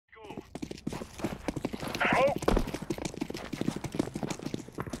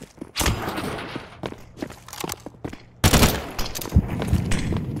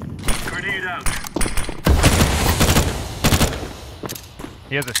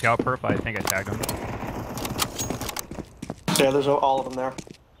He has a scout perf, I think I tagged him. Yeah, there's all of them there.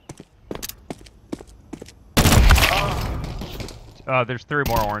 There's 3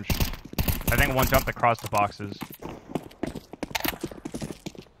 more orange. I think one jumped across the boxes.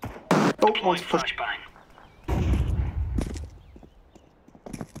 Oh, one's pushed.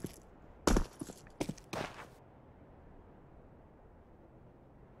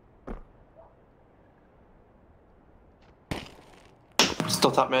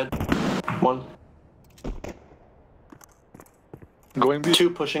 Still top mid. One. Going B.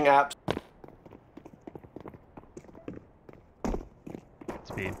 2 pushing apps.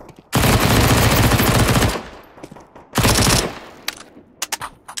 Speed.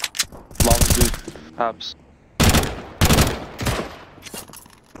 Long B. Apps.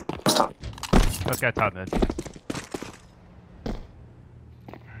 Stop. Let's get top mid.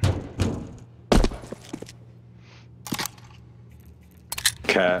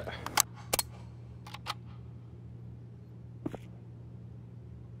 Cat.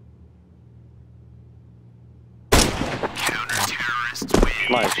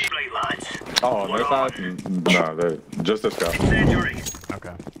 Nice. Oh, no side? No, they just a scout.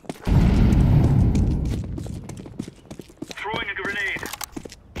 Okay. Throwing a grenade.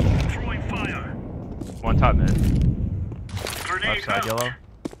 Throwing fire. One top mid. Grenade Left side out. yellow.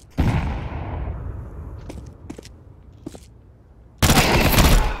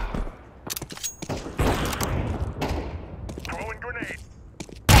 Throwing grenade.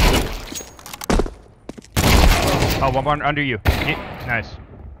 Oh, one more under you. Nice.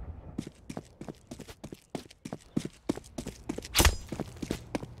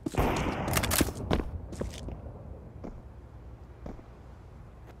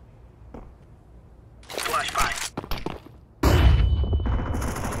 Flashbang.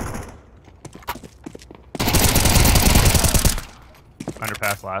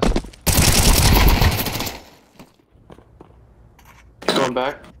 Underpass last. Going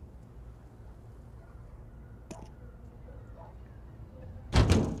back.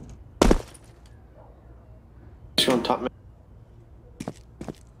 He's going top mid.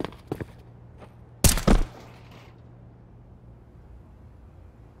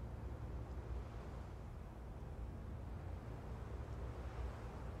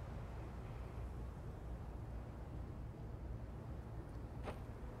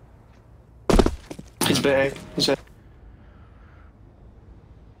 He's big. He's a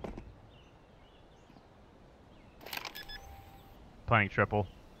Playing triple.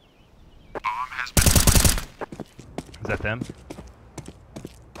 Is that them?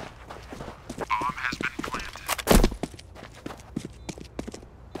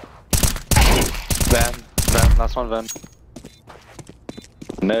 Van, last one, Van.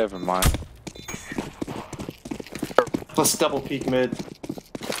 Never mind. let's double peek mid.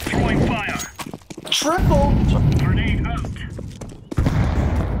 Throwing fire. Triple! Grenade out.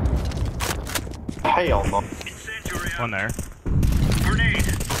 Hell no. Incendiary out. One there. Grenade.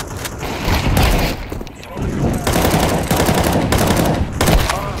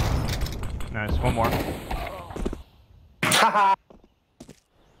 Nice. One more. Haha!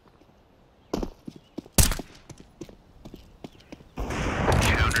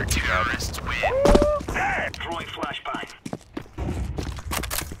 Counter-terrorists win. Throwing flashbang.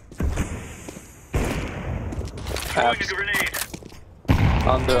 Throwing a grenade.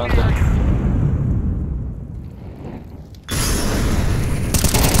 Under.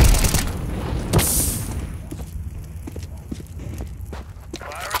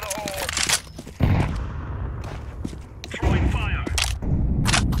 Fire in the hole. Throwing fire.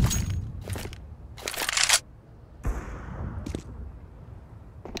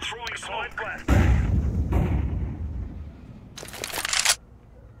 Throwing smoke. Flashbang.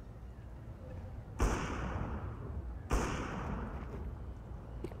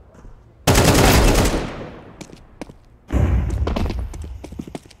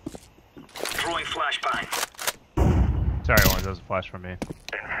 Throwing flashbang. Sorry, Orange, that was a flash from me.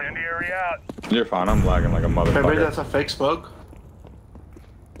 Incendiary out. You're fine, I'm lagging like a Maybe motherfucker. that's a fake smoke.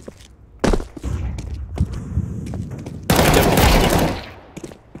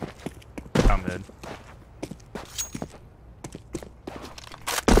 Come mid.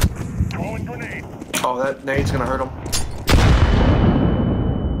 Throwing grenade. Oh, that nade's gonna hurt him.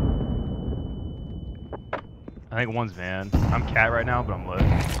 I think one's van. I'm cat right now, but I'm lit.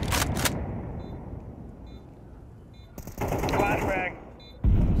 Flashbang.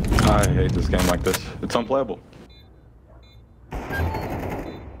 I hate this game like this. It's unplayable.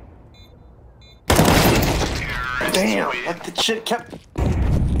 Damn, that shit kept.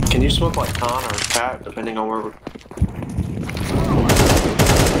 Can you smoke like Con or Cat, depending on where we're.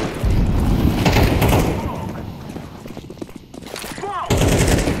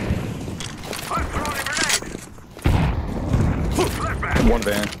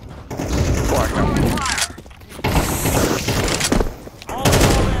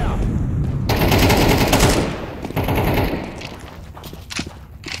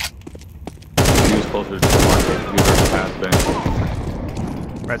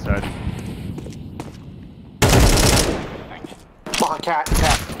 Right side. Oh, cat.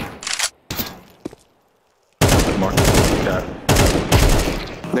 Mark. Cat.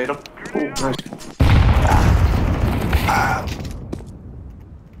 Nade him. Ooh, nice.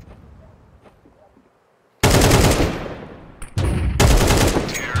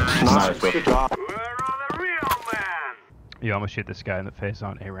 Nice, bro. good job. We're on the real man. You almost shoot this guy in the face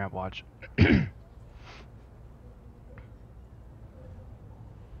on A ramp. Watch.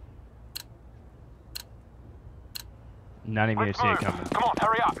 Not even gonna see it coming. Come on,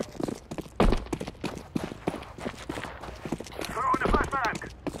 hurry up. Throw in the flashbang.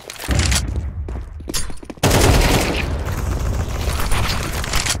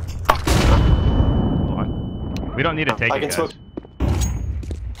 Hold on. We don't need to take I it, can guys. smoke.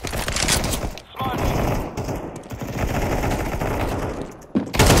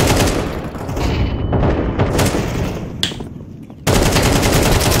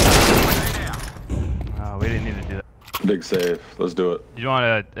 Oh, we didn't need to do that. Big save. Let's do it. You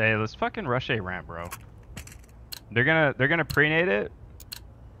wanna? Hey, let's fucking rush A ramp, bro. They're gonna pre-nade it.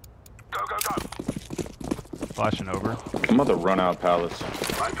 Go, go, go. Flashing over. I'm about to run out Palace.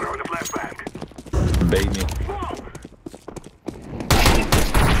 I'm throwing the flashbang. Bait me. Whoa.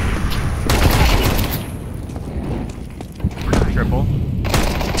 Triple.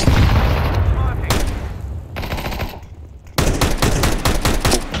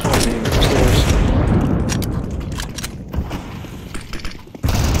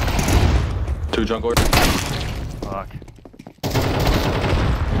 Two jungle. Fuck.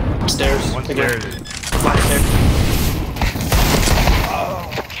 Stairs. One Again. stairs. Stairs.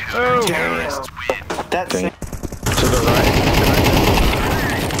 Oh! Damn. That's Dang. it. To the right.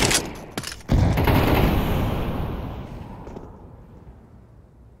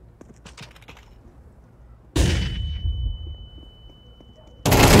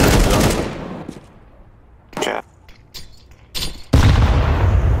 Cat.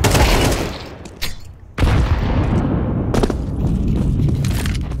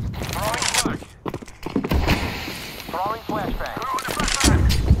 Throwing flashbang. Throwing the flashbang.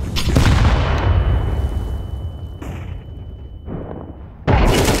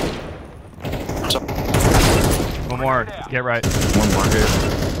 One more. Get right. One more here.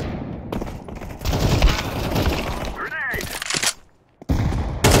 Grenade.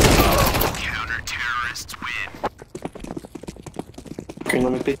 Green,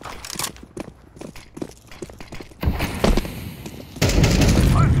 let me be.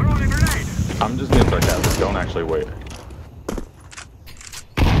 I'm throwing a grenade. I'm just being sarcastic. Don't actually wait.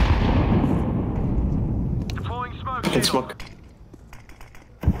 Deploying smoke. Can smoke.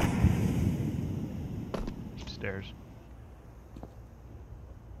 Stairs.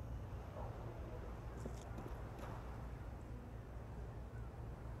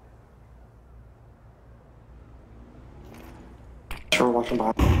 Sure, watching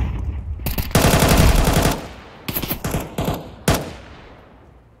behind.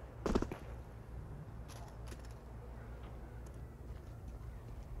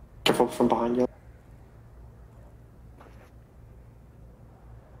 Careful from behind you.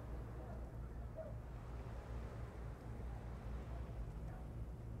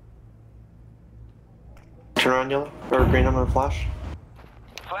 Turn around, yellow. Or green, I'm gonna flash.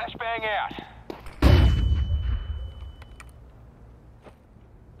 Flashbang out.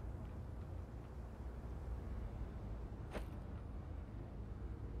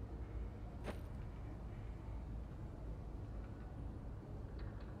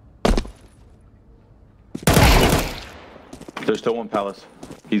 There's still one Palace.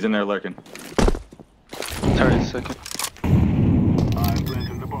 He's in there lurking. 30 seconds. I'm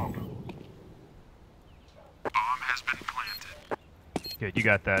planting the bomb. Good, you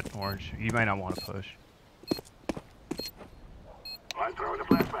got that, Orange. You might not want to push. I'm throwing the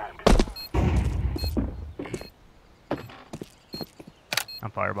flashbang.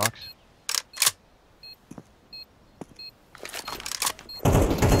 I'm firebox.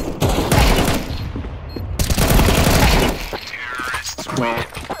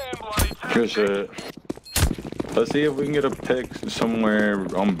 Good shit. Let's see if we can get a pick somewhere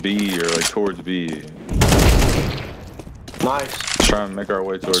on B or like towards B. Nice. Try and make our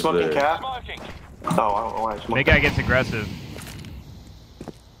way towards Smoking there. cat. Smoking. Oh, I don't know why I smoked. Big guy gets aggressive.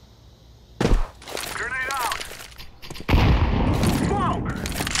 Grenade out. Smoke.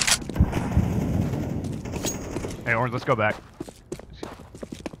 Hey, Orange, let's go back.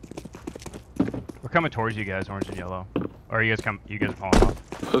 We're coming towards you guys, Orange and yellow. Or you guys are falling off.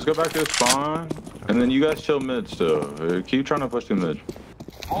 Let's go back to the spawn, and then you guys chill mid still. Keep trying to push the mid.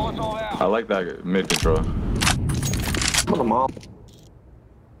 Molotov out. I like that mid control. Put them all.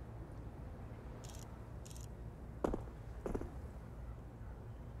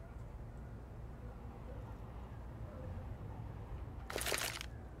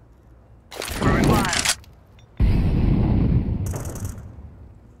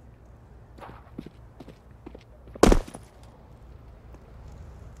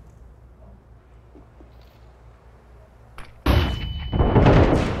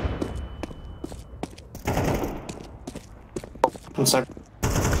 Inside.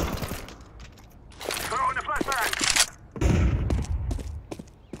 Throwing the flashbang.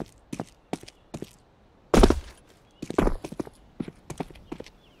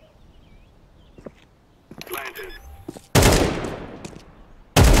 Planted.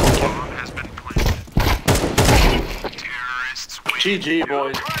 GG,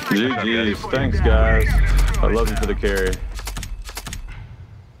 boys. GG's. Thanks, guys. I love you for the carry.